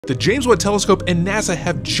The James Webb Telescope and NASA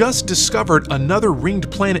have just discovered another ringed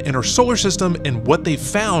planet in our solar system, and what they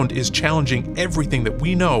found is challenging everything that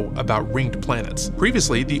we know about ringed planets.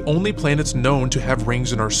 Previously, the only planets known to have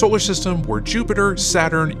rings in our solar system were Jupiter,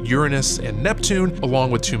 Saturn, Uranus, and Neptune, along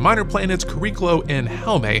with two minor planets, Chariklo and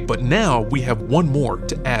Haumea, but now we have one more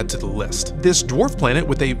to add to the list. This dwarf planet,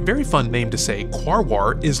 with a very fun name to say,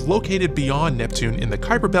 Quaoar, is located beyond Neptune in the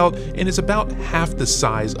Kuiper Belt and is about half the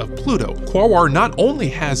size of Pluto. Quaoar not only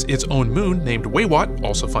has its own moon named Weywot,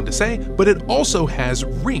 also fun to say, but it also has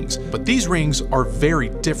rings. But these rings are very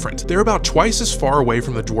different. They're about twice as far away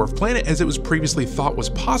from the dwarf planet as it was previously thought was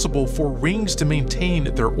possible for rings to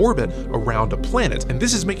maintain their orbit around a planet. And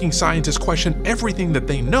this is making scientists question everything that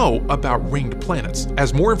they know about ringed planets.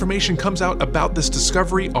 As more information comes out about this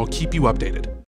discovery, I'll keep you updated.